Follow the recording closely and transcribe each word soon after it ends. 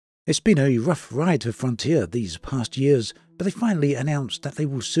It's been a rough ride for Frontier these past years, but they finally announced that they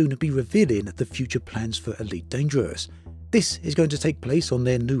will soon be revealing the future plans for Elite Dangerous. This is going to take place on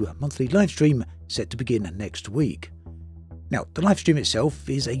their new monthly livestream set to begin next week. Now, the livestream itself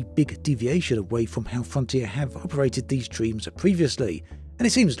is a big deviation away from how Frontier have operated these streams previously, and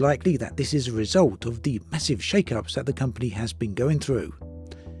it seems likely that this is a result of the massive shakeups that the company has been going through.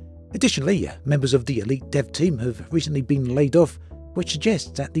 Additionally, members of the Elite dev team have recently been laid off, which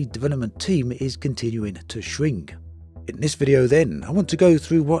suggests that the development team is continuing to shrink. In this video then, I want to go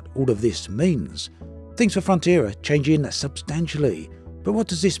through what all of this means. Things for Frontier are changing substantially, but what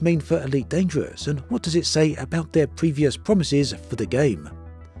does this mean for Elite Dangerous, and what does it say about their previous promises for the game?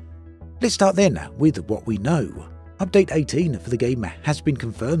 Let's start then with what we know. Update 18 for the game has been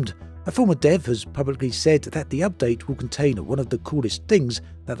confirmed. A former dev has publicly said that the update will contain one of the coolest things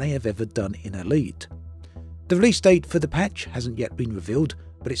that they have ever done in Elite. The release date for the patch hasn't yet been revealed,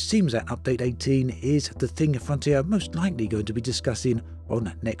 but it seems that Update 18 is the thing Frontier are most likely going to be discussing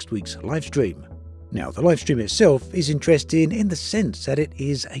on next week's livestream. Now, the livestream itself is interesting in the sense that it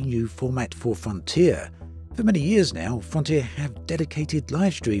is a new format for Frontier. For many years now, Frontier have dedicated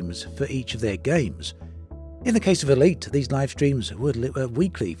livestreams for each of their games. In the case of Elite, these livestreams were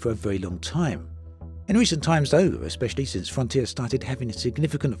weekly for a very long time. In recent times though, especially since Frontier started having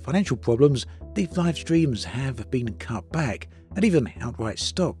significant financial problems, these live streams have been cut back and even outright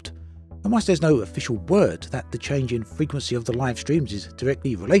stopped. And whilst there's no official word that the change in frequency of the live streams is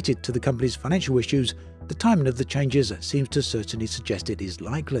directly related to the company's financial issues, the timing of the changes seems to certainly suggest it is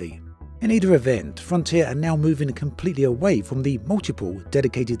likely. In either event, Frontier are now moving completely away from the multiple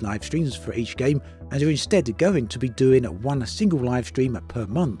dedicated live streams for each game and are instead going to be doing one single live stream per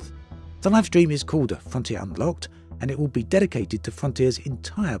month. The livestream is called Frontier Unlocked, and it will be dedicated to Frontier's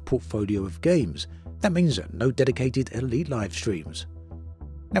entire portfolio of games. That means no dedicated Elite live streams.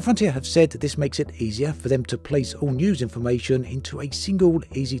 Now, Frontier have said this makes it easier for them to place all news information into a single,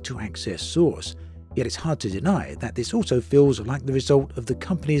 easy-to-access source. Yet it's hard to deny that this also feels like the result of the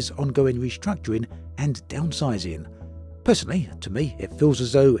company's ongoing restructuring and downsizing. Personally, to me, it feels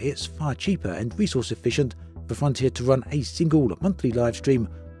as though it's far cheaper and resource efficient for Frontier to run a single monthly live stream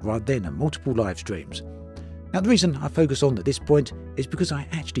rather than multiple live streams. Now, the reason I focus on at this point is because I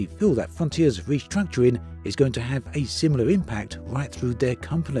actually feel that Frontier's restructuring is going to have a similar impact right through their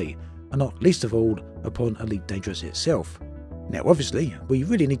company, and not least of all upon Elite Dangerous itself. Now, obviously, we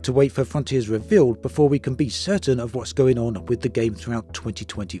really need to wait for Frontier's reveal before we can be certain of what's going on with the game throughout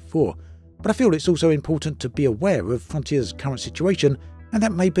 2024, but I feel it's also important to be aware of Frontier's current situation, and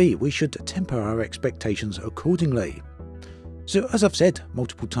that maybe we should temper our expectations accordingly. So, as I've said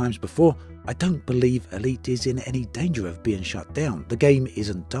multiple times before, I don't believe Elite is in any danger of being shut down. The game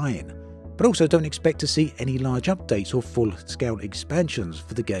isn't dying. But also don't expect to see any large updates or full-scale expansions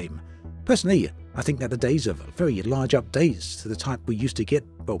for the game. Personally, I think that the days of very large updates to the type we used to get,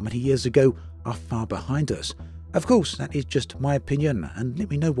 well, many years ago, are far behind us. Of course, that is just my opinion, and let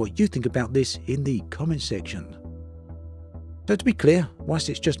me know what you think about this in the comment section. So to be clear, whilst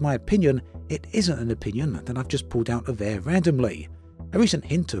it's just my opinion, it isn't an opinion that I've just pulled out of air randomly. A recent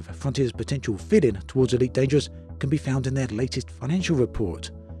hint of Frontier's potential feeling towards Elite Dangerous can be found in their latest financial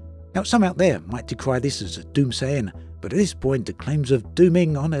report. Now, some out there might decry this as a doomsaying, but at this point the claims of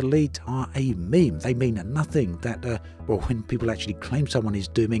dooming on Elite are a meme. They mean nothing. Well, when people actually claim someone is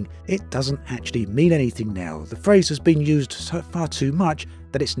dooming, it doesn't actually mean anything now. The phrase has been used so far too much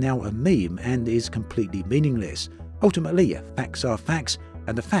that it's now a meme and is completely meaningless. Ultimately, facts are facts,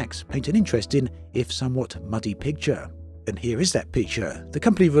 and the facts paint an interesting, if somewhat muddy picture. And here is that picture. The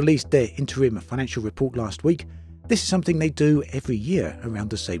company released their interim financial report last week. This is something they do every year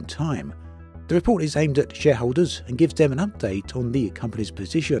around the same time. The report is aimed at shareholders and gives them an update on the company's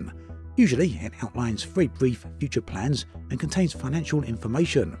position. Usually, it outlines very brief future plans and contains financial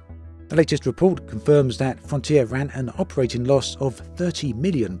information. The latest report confirms that Frontier ran an operating loss of £30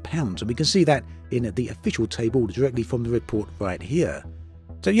 million, and we can see that in the official table directly from the report right here.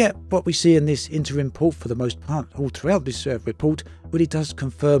 So yeah, what we see in this interim report for the most part all throughout this report really does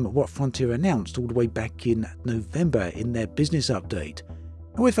confirm what Frontier announced all the way back in November in their business update.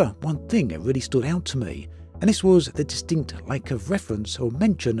 However, one thing really stood out to me, and this was the distinct lack of reference or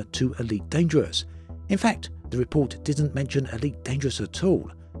mention to Elite Dangerous. In fact, the report didn't mention Elite Dangerous at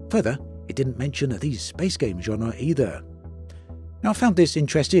all. Further, it didn't mention the space game genre either. Now, I found this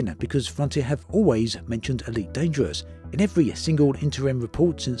interesting because Frontier have always mentioned Elite Dangerous. In every single interim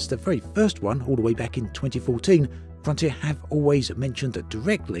report since the very first one, all the way back in 2014, Frontier have always mentioned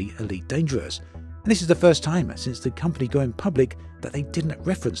directly Elite Dangerous. And this is the first time since the company going public that they didn't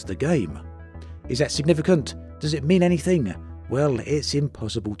reference the game. Is that significant? Does it mean anything? Well, it's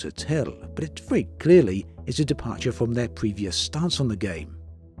impossible to tell, but it very clearly is a departure from their previous stance on the game.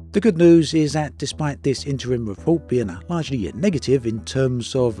 The good news is that despite this interim report being largely negative in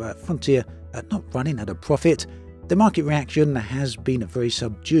terms of Frontier not running at a profit, the market reaction has been very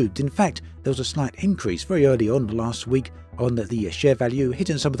subdued. In fact, there was a slight increase very early on last week on the share value,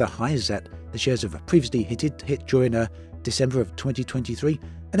 hitting some of the highs that the shares have previously hit during December of 2023.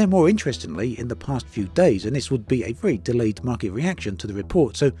 And then more interestingly, in the past few days, and this would be a very delayed market reaction to the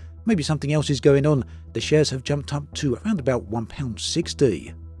report, so maybe something else is going on, the shares have jumped up to around about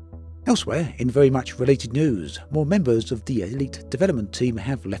 £1.60. Elsewhere, in very much related news, more members of the elite development team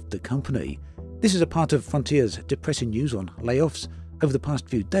have left the company. This is a part of Frontier's depressing news on layoffs. Over the past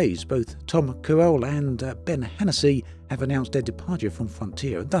few days, both Tom Carell and Ben Hennessy have announced their departure from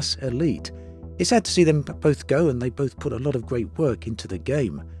Frontier, and thus Elite. It's sad to see them both go, and they both put a lot of great work into the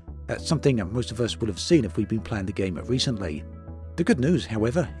game. That's something that most of us would have seen if we'd been playing the game recently. The good news,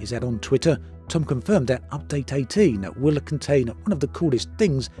 however, is that on Twitter, Tom confirmed that Update 18 will contain one of the coolest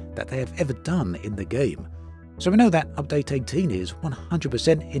things that they have ever done in the game. So we know that Update 18 is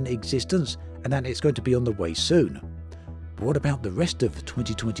 100% in existence and that it's going to be on the way soon. But what about the rest of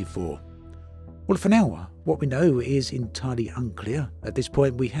 2024? Well, for now, what we know is entirely unclear. At this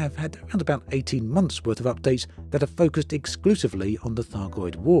point, we have had around about 18 months worth of updates that are focused exclusively on the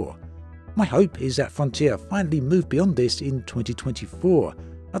Thargoid War. My hope is that Frontier finally move beyond this in 2024.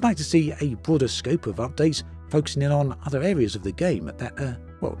 I'd like to see a broader scope of updates focusing in on other areas of the game that are,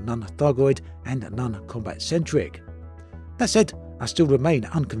 well, non-Thargoid and non-combat centric. That said, I still remain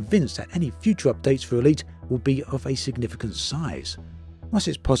unconvinced that any future updates for Elite will be of a significant size. Whilst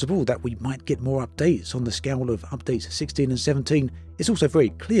it's possible that we might get more updates on the scale of updates 16 and 17, it's also very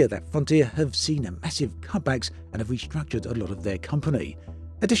clear that Frontier have seen massive cutbacks and have restructured a lot of their company.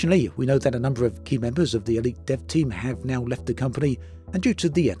 Additionally, we know that a number of key members of the Elite dev team have now left the company, and due to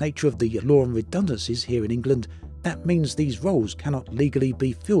the nature of the law on redundancies here in England, that means these roles cannot legally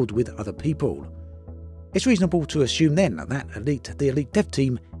be filled with other people. It's reasonable to assume then that the Elite dev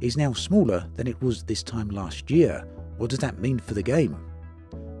team is now smaller than it was this time last year. What does that mean for the game?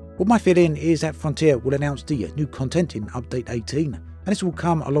 Well, my feeling is that Frontier will announce the new content in Update 18, and this will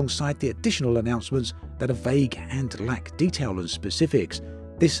come alongside the additional announcements that are vague and lack detail and specifics.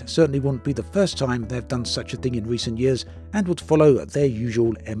 This certainly wouldn't be the first time they've done such a thing in recent years and would follow their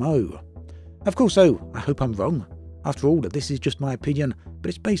usual MO. Of course though, I hope I'm wrong. After all, this is just my opinion, but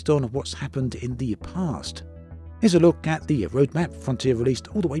it's based on what's happened in the past. Here's a look at the roadmap Frontier released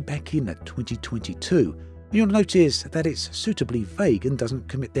all the way back in 2022. You'll notice that it's suitably vague and doesn't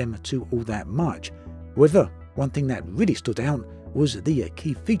commit them to all that much. However, one thing that really stood out was the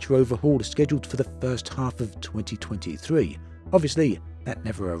key feature overhaul scheduled for the first half of 2023. Obviously, that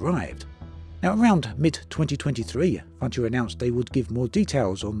never arrived. Now, around mid-2023, Frontier announced they would give more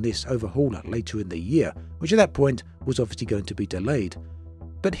details on this overhaul later in the year, which at that point was obviously going to be delayed.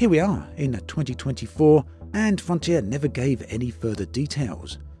 But here we are in 2024, and Frontier never gave any further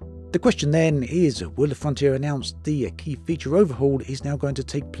details. The question then is, will Frontier announce the key feature overhaul is now going to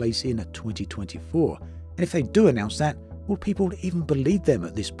take place in 2024? And if they do announce that, will people even believe them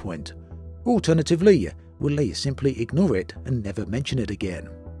at this point? Alternatively, will they simply ignore it and never mention it again?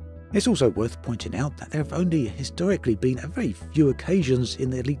 It's also worth pointing out that there have only historically been a very few occasions in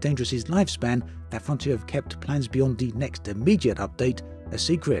the Elite Dangerous's lifespan that Frontier have kept plans beyond the next immediate update a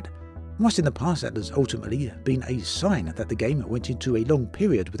secret. Whilst in the past that has ultimately been a sign that the game went into a long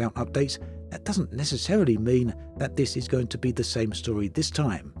period without updates, that doesn't necessarily mean that this is going to be the same story this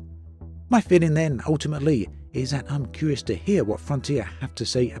time. My feeling then, ultimately, is that I'm curious to hear what Frontier have to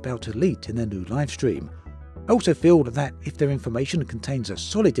say about Elite in their new livestream. I also feel that if their information contains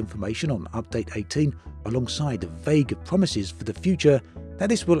solid information on Update 18 alongside vague promises for the future, that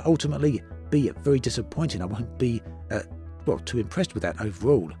this will ultimately be very disappointing. I won't be, too impressed with that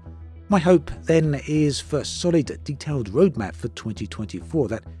overall. My hope then is for a solid, detailed roadmap for 2024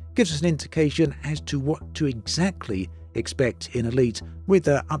 that gives us an indication as to what to exactly expect in Elite with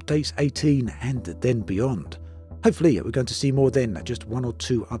updates 18 and then beyond. Hopefully we're going to see more than just 1 or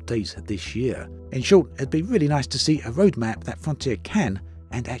 2 updates this year. In short, it'd be really nice to see a roadmap that Frontier can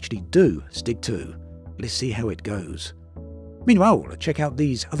and actually do stick to. Let's see how it goes. Meanwhile, check out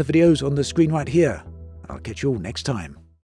these other videos on the screen right here. I'll catch you all next time.